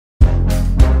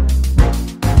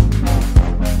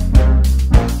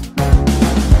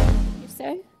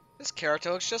This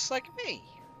character looks just like me.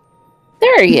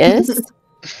 There he is.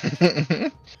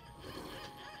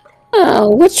 Oh,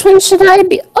 which one should I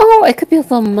be? Oh, I could be a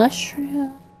little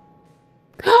mushroom.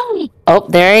 Oh,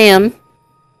 there I am.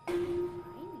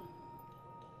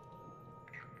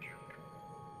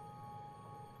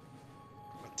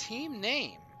 Team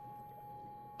name.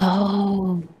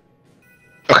 Oh.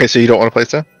 Okay, so you don't want to play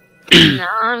stuff? No,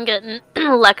 I'm getting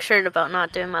lectured about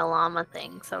not doing my llama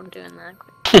thing, so I'm doing that.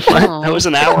 What? That was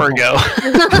an hour ago.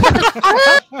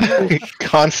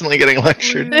 Constantly getting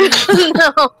lectured. No,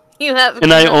 you haven't.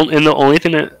 And the only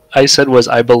thing that I said was,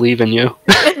 I believe in you.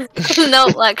 No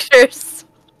lectures.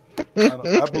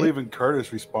 I believe in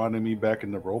Curtis responding to me back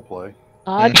in the roleplay.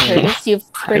 God, Curtis, you I've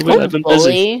freaking been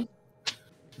bully.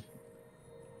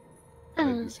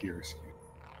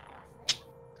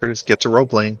 Curtis gets a role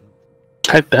playing.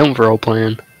 I've been role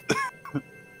playing.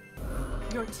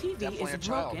 Your TV is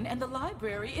broken and the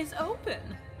library is open.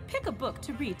 Pick a book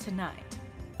to read tonight.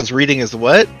 His reading is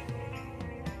what?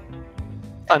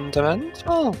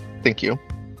 Fundamental. Thank you.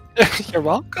 You're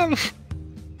welcome.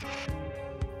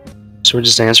 So we're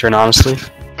just answering honestly?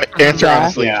 Answer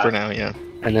honestly for now, yeah.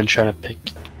 And then trying to pick.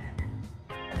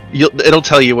 It'll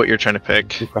tell you what you're trying to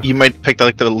pick. Okay. You might pick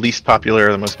like the least popular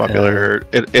or the most popular.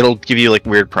 It'll give you like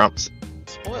weird prompts.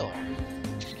 Spoiler.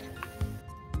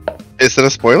 Is it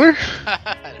a spoiler?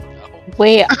 I don't know.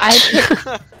 Wait, I picked...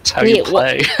 That's how you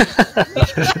play.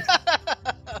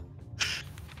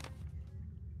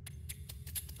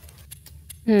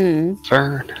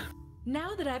 Fern.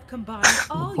 Now that I've combined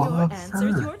all your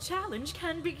answers, your challenge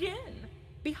can begin.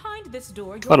 Behind this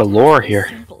door, a lot of lore here.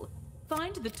 Simple.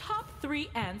 Find the top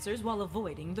 3 answers while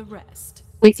avoiding the rest.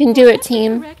 We can do it,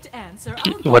 team.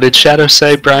 What did Shadow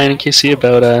say, Brian and Casey,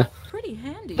 about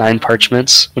 9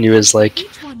 parchments when he was like,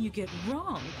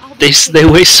 they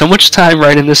waste so much time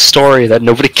writing this story that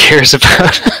nobody cares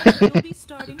about.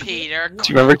 Peter, do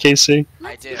you remember, Casey?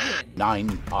 I do.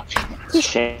 9 parchments. It's a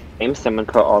shame someone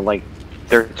put all like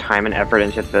their time and effort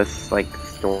into this like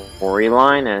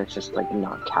storyline and it's just like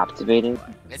not captivating.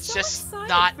 It's just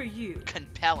not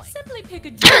compelling. Simply pick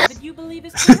a door that you believe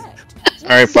is correct.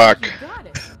 Alright, Buck.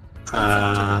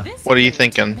 What are you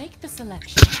thinking?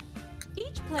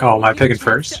 Oh, am I picking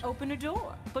first? Open a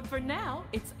door, but for now,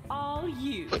 it's all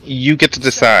you. You get to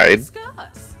decide,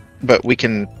 but we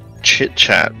can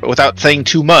chit-chat. But without saying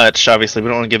too much, obviously, we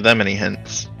don't want to give them any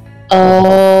hints.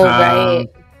 Oh, right.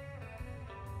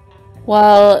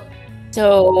 Well,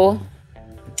 so...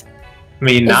 I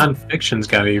mean, non-fiction's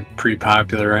gotta be pretty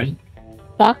popular, right?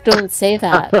 Fuck, don't say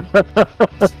that.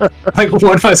 Like, what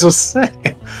am I supposed to say?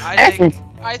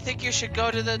 I think you should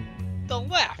go to the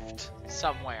left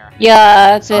somewhere.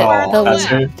 Yeah, the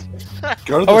left.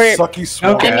 Go to the sucky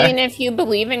swamp. I mean, if you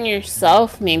believe in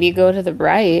yourself, maybe go to the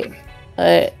right.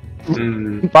 But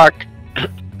Buck,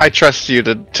 I trust you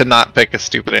to not pick a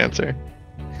stupid answer.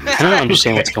 I don't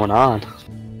understand what's going on.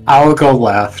 I'll go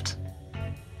left.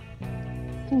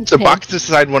 So Buck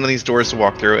decide one of these doors to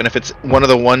walk through, and if it's one of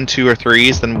the 1, 2, or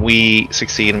 3s, then we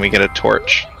succeed and we get a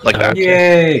torch. Like that.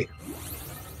 Yay!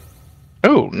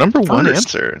 Oh, number 1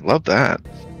 answer. Love that.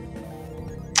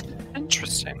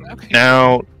 Interesting. Okay.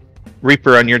 Now,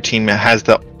 Reaper on your team has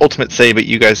the ultimate say, but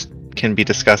you guys can be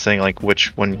discussing like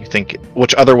which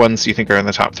other ones you think are in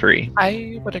the top 3.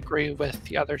 I would agree with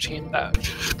the other team that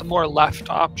the more left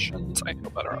options I feel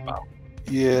better about.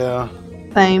 Yeah.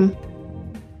 Same.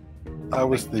 I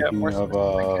was thinking of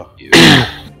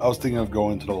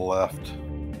going to the left.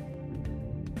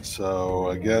 So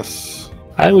I guess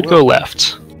I would go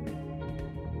left.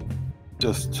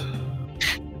 Just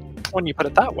when you put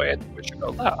it that way, I think we should go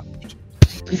left.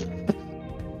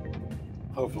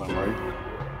 Hopefully I'm right.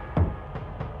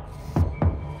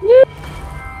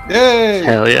 Yay!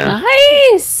 Hell yeah!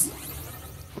 Nice.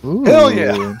 Ooh, hell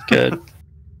yeah! Good.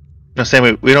 No,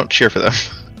 Sam, we don't cheer for them.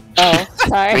 Oh,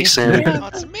 sorry. Thanks, Sam.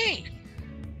 That's me.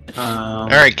 All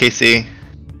right, Casey.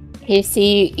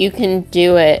 Casey, you can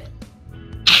do it.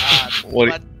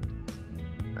 Well.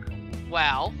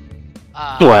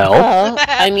 Well,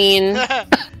 I mean,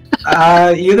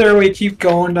 either we keep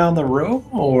going down the road,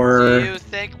 or do you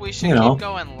think we should keep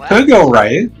going left? Could go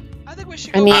right. I think we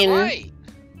should go right.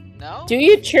 No. Do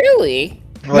you truly?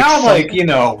 Not like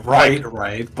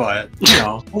right, but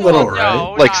a little right.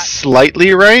 No, like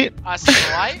slightly right. A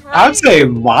slight right. I'd say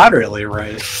moderately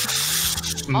right.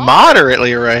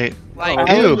 Moderately right. Like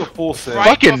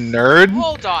fucking nerd.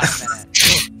 Hold on a minute.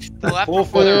 The left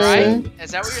before the right?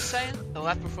 Is that what you're saying? The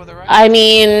left before the right? I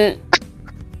mean,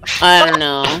 I don't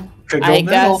know. I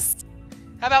guess.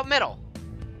 How about middle?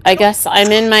 I guess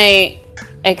I'm in my.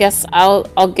 I guess I'll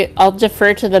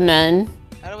defer to the men.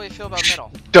 How do we feel about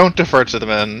middle? Don't defer to the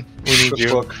men. We need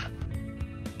you. Look.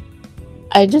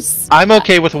 I'm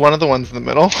okay with one of the ones in the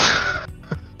middle.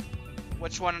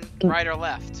 Which one, right or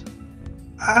left?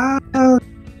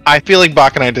 I feel like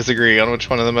Bach and I disagree on which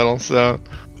one in the middle, so...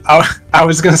 I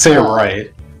was gonna say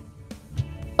right.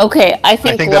 Okay, I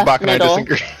think that left Bach and I middle.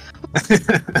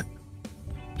 disagree.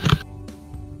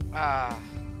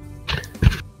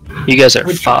 You guys are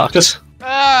fucked. It's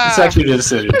actually a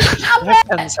decision.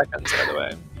 10 seconds, by the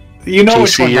way. You know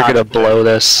which JC, one you're not gonna to pick. blow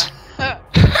this.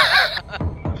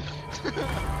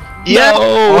 Yeah!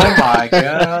 Oh my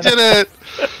god. Did it!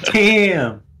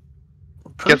 Damn.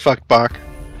 Get fucked, Bach.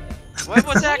 What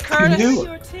was that, Curtis? knew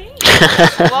Your team.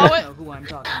 Blow it. Know who I'm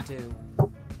talking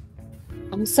to.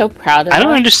 I'm so proud of I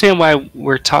don't us. understand why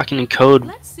we're talking in code,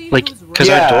 Let's see like, who's because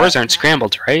Yeah. our doors aren't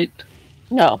scrambled, right?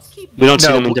 No. We don't see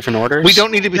No, them in different orders? We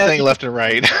don't need to be saying left and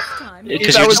right.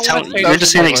 Because That you're was- just telling, that you're was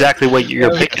just the saying point. exactly what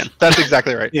you're picking. That's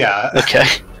exactly right. Yeah. Okay.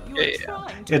 You're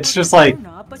trying to It's just like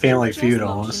up, but Family you've just Feud lotioned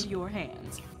almost. Your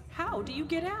hands. How do you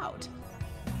get out?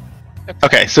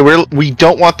 Okay, so we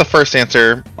don't want the first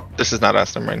answer. This is not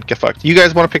us, never mind. Get fucked. You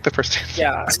guys want to pick the first answer?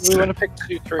 Yeah, we want to pick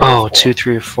 2, 3, Oh, or 4. 2,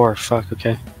 3, or 4. Fuck,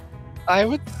 okay. I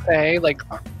would say, like,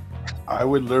 I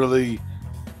would literally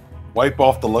wipe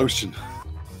off the lotion.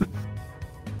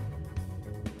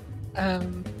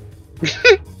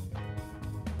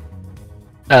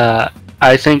 I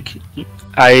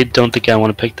don't think I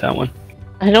want to pick that one.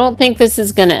 I don't think this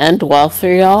is gonna end well for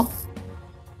y'all.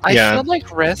 I Yeah. feel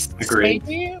like wrists, Agreed.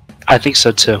 maybe? I think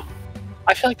so too.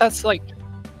 I feel like that's, like,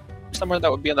 somewhere that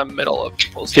would be in the middle of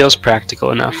people's... Feels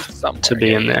practical enough somewhere to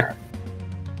be in there.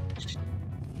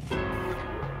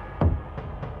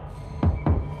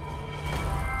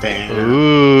 Damn.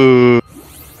 Ooh.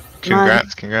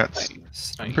 Congrats.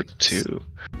 Number 2.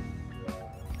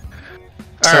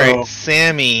 Alright,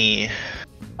 Sammy.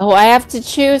 Oh, I have to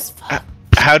choose.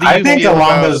 How do you I think feel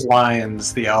along about... those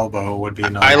lines, the elbow would be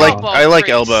another I like one. I like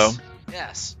crease. elbow.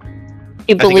 Yes. You I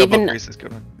think believe elbow in? crease is a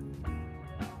good one.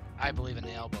 I believe in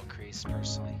the elbow crease,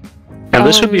 personally. Now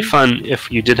this would be fun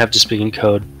if you did have to speak in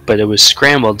code, but it was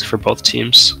scrambled for both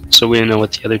teams, so we didn't know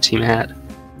what the other team had.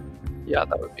 Yeah,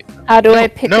 that would be... How do I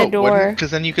pick a door?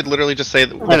 Because then you could literally just say.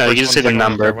 I know you just say the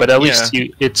number, but at least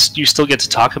you still get to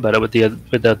talk about it with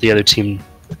without the other team.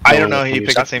 I don't know how knowing you what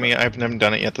pick you're it, Sammy. I've never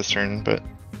done it yet this turn, but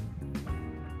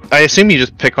I assume you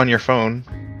just pick on your phone.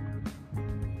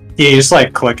 Yeah, you just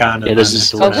like click on it. Yeah, this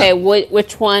is Okay,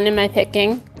 which one am I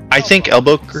picking? I think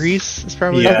elbow grease is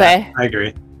probably. Yeah, Okay. I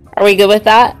agree. Are we good with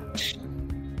that?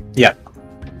 Yeah.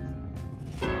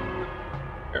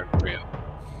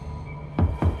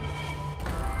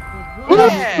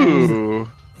 Ooh.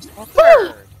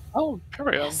 Oh,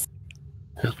 Perio.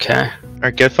 Okay.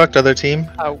 Alright, get fucked, other team.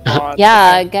 Oh, God.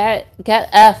 Yeah, get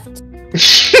effed.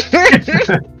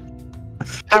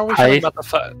 How are we feeling about the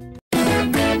foot?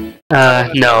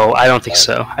 No, I don't think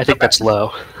so. I think that's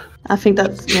low. I think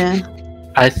that's, yeah.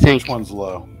 I think Which one's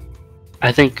low?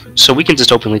 so. We can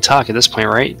just openly talk at this point,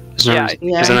 right? Yeah.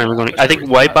 I think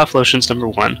wipe off lotion's number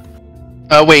 1.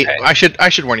 Wait, Okay. I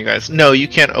should warn you guys. No, you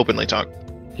can't openly talk.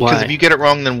 Because Why? if you get it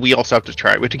wrong, then we also have to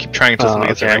try. We have to keep trying until somebody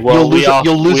gets it okay. right. Well, you'll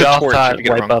lose we a all torch thought if you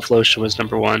get it wipe wrong. off lotion was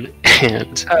number 1,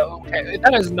 and Oh, okay.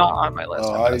 That is not on my list.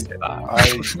 Oh, I'm gonna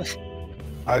say that.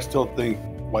 I still think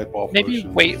wipe off Maybe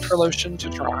lotion. wait for lotion to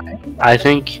dry. I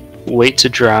think wait to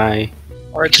dry.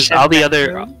 Or Because chin all these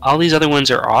neck other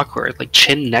ones are awkward, like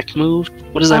chin neck move.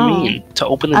 What does that Oh. mean? To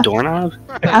open the I- doorknob?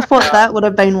 I thought that would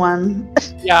have been one.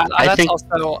 move. Yeah, I that's think-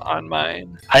 also on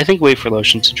mine. I think wait for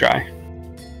lotion to dry.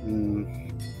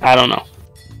 I don't know.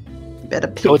 Better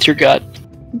pick. Go with your gut.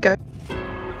 Go.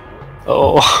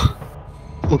 Oh.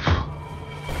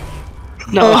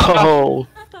 No.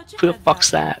 Who the fuck's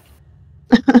that?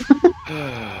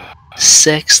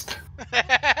 6th.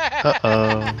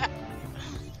 Uh-oh.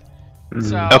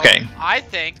 So, Okay. I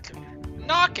think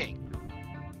knocking.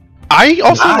 I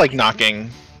also like knocking.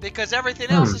 Because everything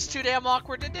else is too damn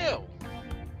awkward to do.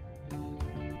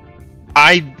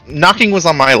 Knocking was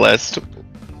on my list.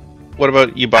 What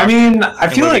about you, Bob? I mean, I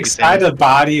And feel what like did you side say? of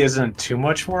body isn't too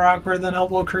much more awkward than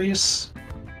elbow crease.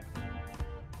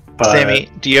 But Sammy,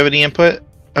 do you have any input?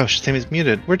 Oh, Sammy's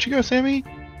muted. Where'd you go, Sammy?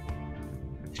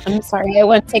 I'm sorry, I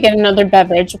went to get another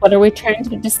beverage. What are we trying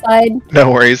to decide? No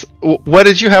worries. What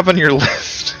did you have on your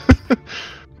list?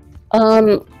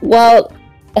 Well,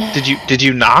 Did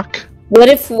you knock? what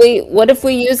if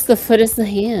we use the foot as the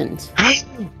hand? Oh,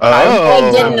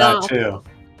 I did I'm knock. not too.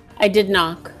 I did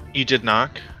knock. you did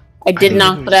knock. I did I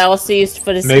knock, knew- but I also used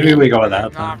foot as Maybe hand. we go with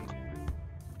that Knock. then.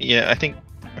 Yeah, I think.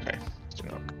 Okay. Let's do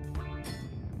knock.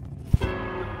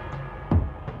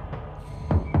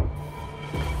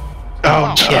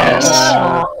 Oh, Yes.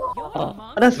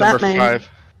 What does that Number mean? 5.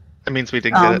 That means we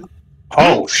didn't get it.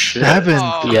 Oh shit! 7.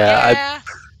 Oh, Yeah,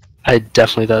 I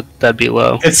definitely thought that'd be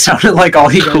low. It sounded like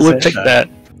all you guys Who would said pick that?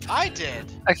 I did.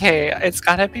 Okay, it's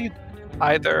gotta be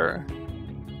either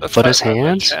the Foot his or the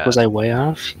hand? chin. Was I way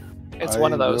off? It's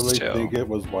one of those really two. think it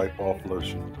was wipe off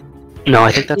lotion. No,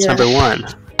 I think that's Yeah. number 1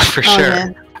 for Oh, sure. yeah.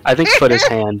 I think foot his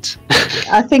hand.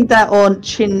 I think that or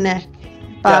chin neck. Yeah,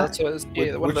 But that's what it was.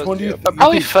 Yeah, one Which of those one do you two. think? But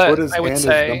probably you think foot, his I would hand is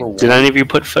say. number 1? Did any of you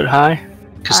put foot high?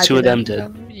 Because I 2 of them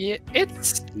didn't. did. Yeah,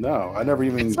 it's No, I never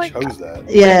even It's like- chose that.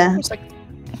 yeah, it's like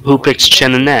Who picked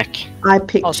chin and neck? I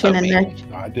picked Also chin and me. neck.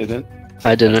 I didn't.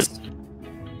 I didn't.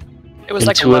 it was And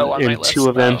like two low of, on my and list. 2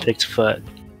 of them though. picked foot.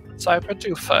 So I would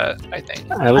do foot, I think.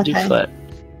 I would do Okay. foot.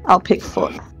 I'll pick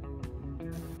foot.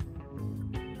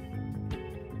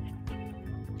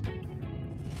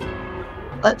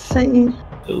 Let's see.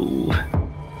 Ooh.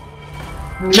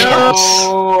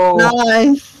 No!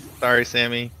 Nice. Sorry,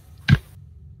 Sammy.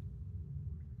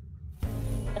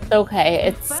 It's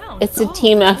okay. It's a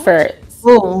team effort.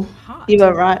 Oh, you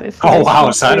were right. With Oh those wow,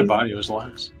 two. side of body was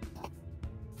last.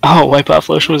 Oh, wipe off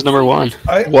lotion was number 1.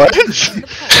 What?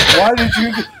 Why did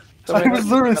you? So I we was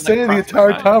wasn't literally even, saying the like, entire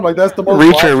crossing time like that's the most.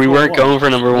 Reaper, logical we weren't one. going for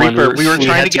number 1. Reaper, we were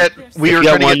trying to had get. We if were you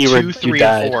got trying to one, get you were- 2, you 3,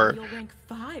 died. and 4. You'll rank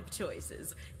 5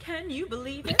 choices. Can you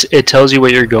believe It, it? it tells you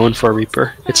what you're going for,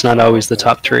 Reaper. It's not always the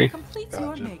top 3. Completes your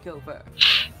Gotcha. makeover.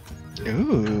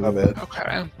 Ooh. My bad.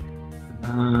 Okay.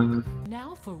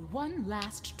 Now for one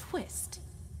last twist.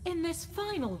 In this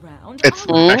final round, It's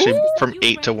I'll actually propose that from you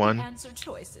 8 to rank the 1. answer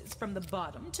choices from the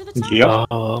bottom to the top. Yep.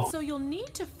 Oh. So you'll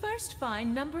need to first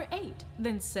find number 8,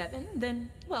 then 7, then,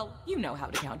 well, you know how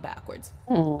to count backwards.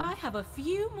 I have a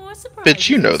few more surprises. Bitch,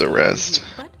 you know the in store for rest. you,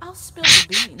 but I'll spill the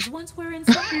beans once we're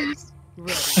inside.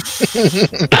 Ready?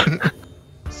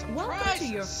 Welcome to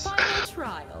your final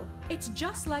trial. It's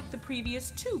just like the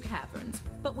previous 2 caverns,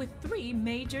 but with 3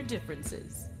 major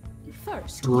differences.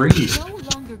 First, you 3. no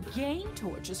longer gain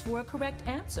torches for a correct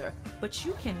answer, but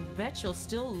you can bet you'll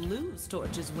still lose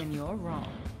torches when you're wrong.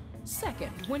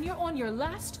 Second, when you're on your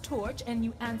last torch and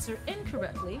you answer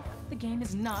incorrectly, the game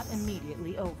is not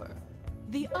immediately over.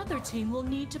 The other team will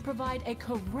need to provide a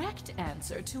correct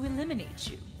answer to eliminate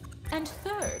you. And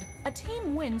third, a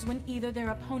team wins when either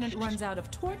their opponent runs out of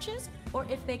torches or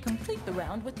if they complete the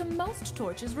round with the most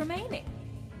torches remaining.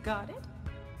 Got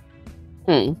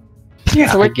it?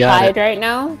 Yeah. So we're I got tied it. right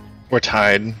now? We're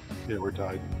tied. Yeah, we're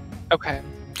tied. Okay.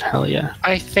 Hell yeah.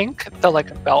 I think the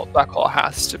belt buckle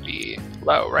has to be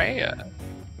low, right?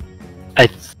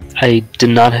 I did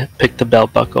not pick the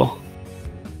belt buckle.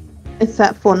 Is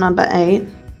that for number 8?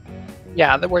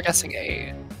 Yeah, that we're guessing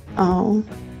 8. Oh,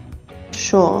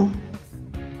 sure.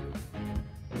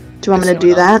 Do you want me to Guess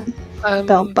do anyone that?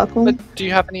 Belt buckle? But do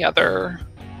you have any other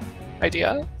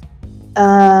idea?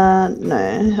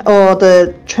 No. Or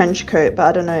the trench coat, but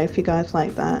I don't know if you guys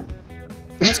like that.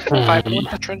 Let's go vibe with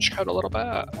the trench coat a little bit.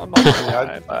 I'm not gonna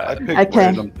lie, I but picked Okay.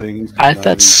 random things. I not even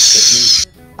that's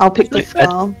I'll pick the I-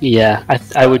 skull. yeah.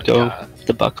 I would go Yeah.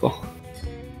 the buckle.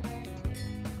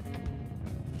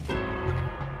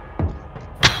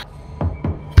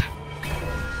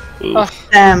 Ooh. Oh.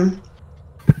 Damn.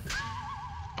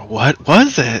 What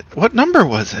was it? What number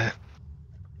was it?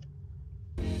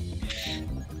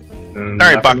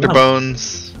 Alright, Bacter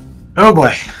Bones. Oh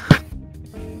boy.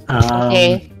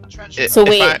 Okay. So If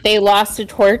wait, I- they lost a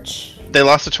torch? They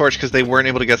lost the torch because they weren't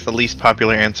able to guess the least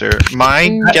popular answer. My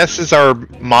Mm. guesses are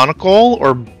monocle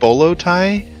or bolo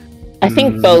tie. I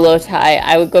think bolo tie.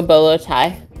 I would go bolo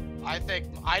tie. I think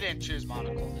I didn't choose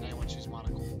monocle. Did anyone choose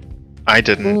monocle? I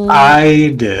didn't.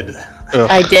 I did. Ugh.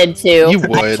 I did too. You I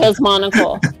would. chose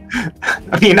monocle.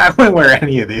 I mean, I wouldn't wear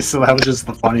any of these, so that was just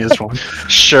the funniest one.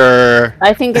 Sure.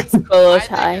 I think it's bolo I think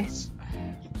tie. it's-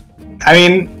 I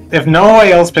mean, if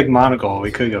nobody else picked monocle,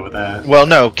 we could go with that. Well,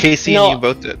 no, Casey No. and you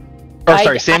both did. Or I-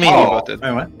 sorry, Sammy and you Oh, both did.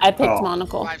 wait, what? I picked Oh.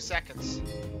 monocle. 5 seconds.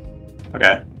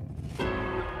 Okay.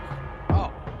 Oh.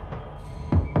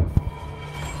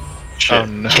 Oh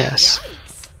no! Yes.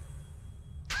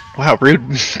 Wow, rude,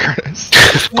 Curtis.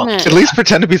 Damn it. At least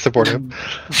pretend to be supportive.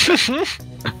 Since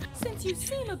you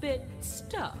seem a bit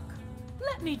stuck,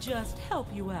 let me just help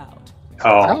you out.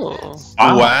 Oh. Oh.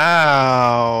 Wow.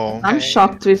 Wow. I'm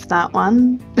shocked with that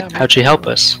one. How'd she help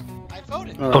us? I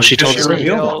voted. Oh, she told Just us.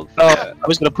 revealed. Oh, I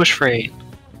was gonna push for 8.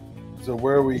 So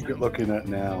where are we looking at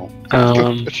now?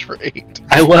 Push for 8.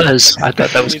 I was. I thought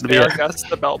that was Please gonna be dare it. guess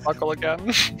the belt buckle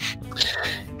again.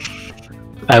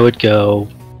 I would go.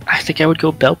 I think I would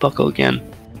go belt buckle again.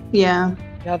 Yeah.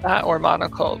 Yeah, that or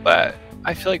monocle, but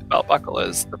I feel like belt buckle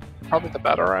is probably the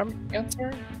better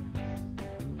answer.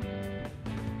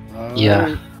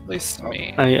 Yeah. At least to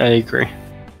me. I agree.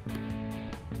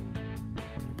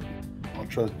 I'll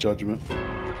trust judgment.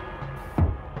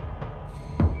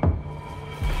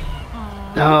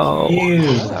 No. Ew.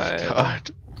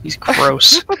 God. He's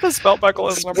gross. Put this belt buckle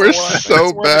as number We're 1. I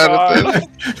so swear to bad at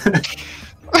God. this.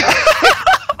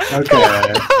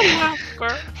 Okay.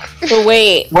 So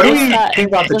wait, What do was we that, think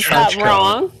about the was trench that coat?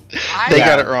 wrong? They Yeah.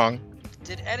 got it wrong.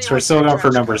 Did anyone So we're still pick going for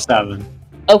trench number coat? 7.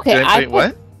 Okay, Wait, I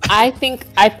what? think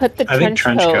I put the I think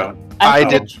trench coat. I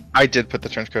think- did put the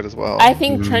trench coat as well. I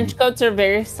think trench coats are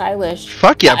very stylish.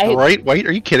 Fuck yeah, I- bright white?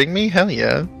 Are you kidding me? Hell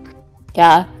yeah.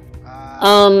 Yeah.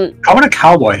 How about a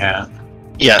cowboy hat?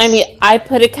 Yes. I mean, I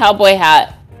put a cowboy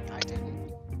hat. I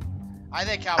didn't. I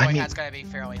think cowboy hat's gotta be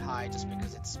fairly high just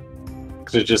because it's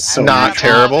Because it's just so Not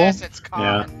natural. terrible. It's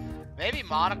common. Maybe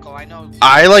monocle. I know.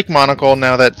 I like monocle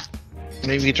now that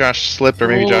maybe Josh slipped or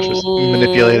maybe Josh was Ooh.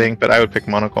 manipulating, but I would pick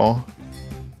monocle.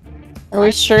 Are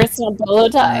we sure it's not bolo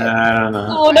tie? I don't know.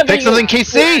 Oh, whatever Pick you- something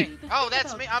KC! Oh,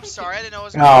 that's me. I'm sorry. I didn't know it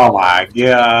was me. Oh my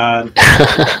god.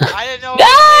 I didn't know it was me.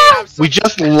 I'm so We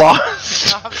just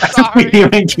lost. I'm sorry.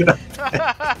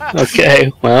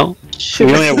 Okay, well, Should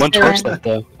we we only have pick one their torch an- left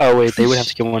though. Oh wait, they would have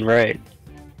to get one right.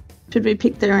 Should we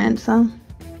pick their answer?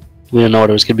 We didn't know what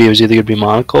it was gonna be. It was either gonna be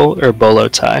monocle or bolo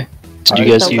tie. Did you I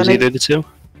guys think use they're either of the two?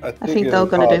 I think they're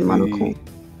gonna do monocle.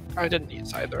 I didn't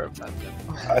use either of them.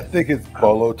 I think it's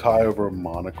bolo tie over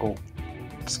monocle.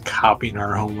 Just copying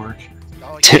our homework.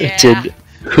 Oh, Did yeah.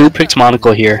 who picked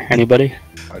monocle here? Anybody?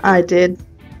 I did.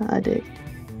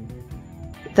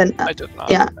 Then I did not.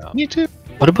 yeah. No. Me too.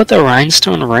 What about the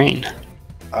rhinestone ring?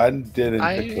 I didn't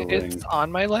I, pick the ring. it's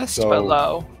on my list, So- but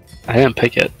low. I didn't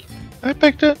pick it. I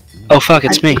picked it. Oh fuck,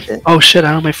 it's I me. picked it. Oh shit, I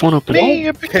don't have my phone open. Me,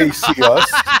 I picked it. KC us.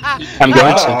 I'm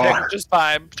going to. Oh. Just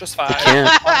vibe. Just vibe.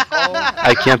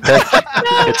 I can't pick.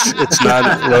 It's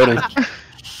not loading.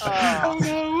 Oh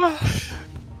no.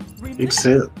 Big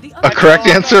sit. A correct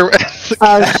answer.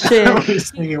 Oh shit.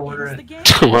 Well,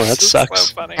 that This is sucks.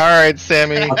 So funny. Alright,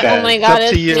 Sammy. Okay. Oh my It's god, up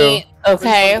it's to you. me.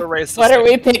 Okay, The race what is are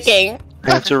we picking?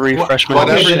 I have to refresh my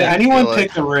Whatever. Did Shit, anyone feel pick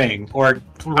like- the ring? Or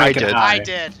rank I it did. high? I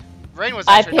did. Ring was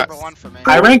I actually picked- number 1 for me.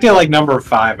 I ranked it like number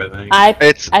 5, I think. I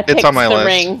It's picked on my the list.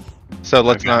 ring. So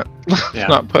let's Okay. not Yeah.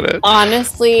 not put it.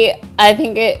 Honestly, I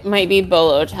think it might be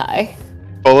bolo tie.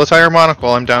 Bolo tie or monocle,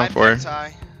 I'm down I for. picked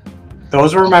tie.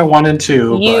 Those were my 1 and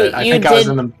 2, You- but I you think I was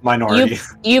did- in the minority.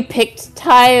 You picked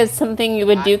tie as something you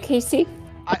would do, Casey?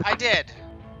 I did.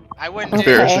 I wouldn't do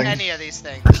Embarrassing. any of these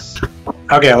things.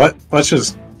 Okay, let's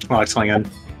just explain again.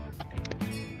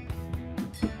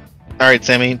 Alright,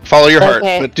 Sammy, follow your heart,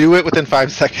 Okay. but do it within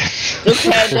 5 seconds. Okay,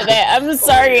 I did it. I'm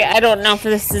sorry. I don't know if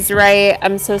this is right.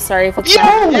 I'm so sorry if it's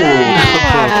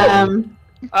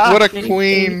What a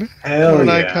queen. Hell What an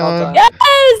yeah. icon.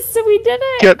 Yes, we did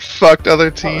it. Get fucked, other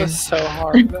That team. was so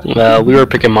hard. Well, we were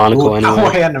picking monocle Ooh, anyway.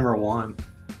 I had number 1.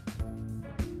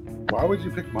 Why would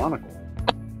you pick monocle?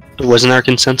 Wasn't our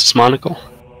consensus monocle?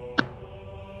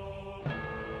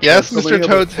 Yes, Somebody Mr. else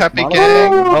Toad's pick happy monocle?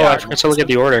 gang. Oh, Yeah, I forgot to look at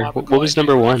the order. What was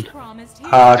number 1?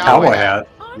 Cowboy hat.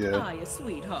 Yeah. I a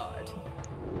sweetheart?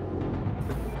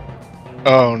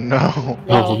 Oh no.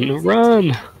 Oh, no,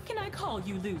 run! Can I call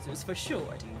you losers for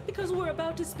short? Because we're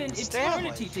about to spend Stanley.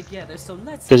 eternity together, so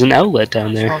let's. There's an outlet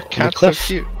down there Oh, on the cat's so cliff.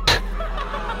 cute.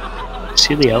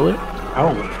 See the outlet?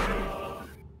 Oh,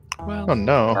 Oh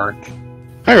no. dark.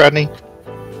 Hi, Rodney.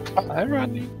 Hi,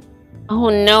 Rodney. Oh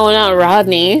no, not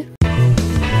Rodney.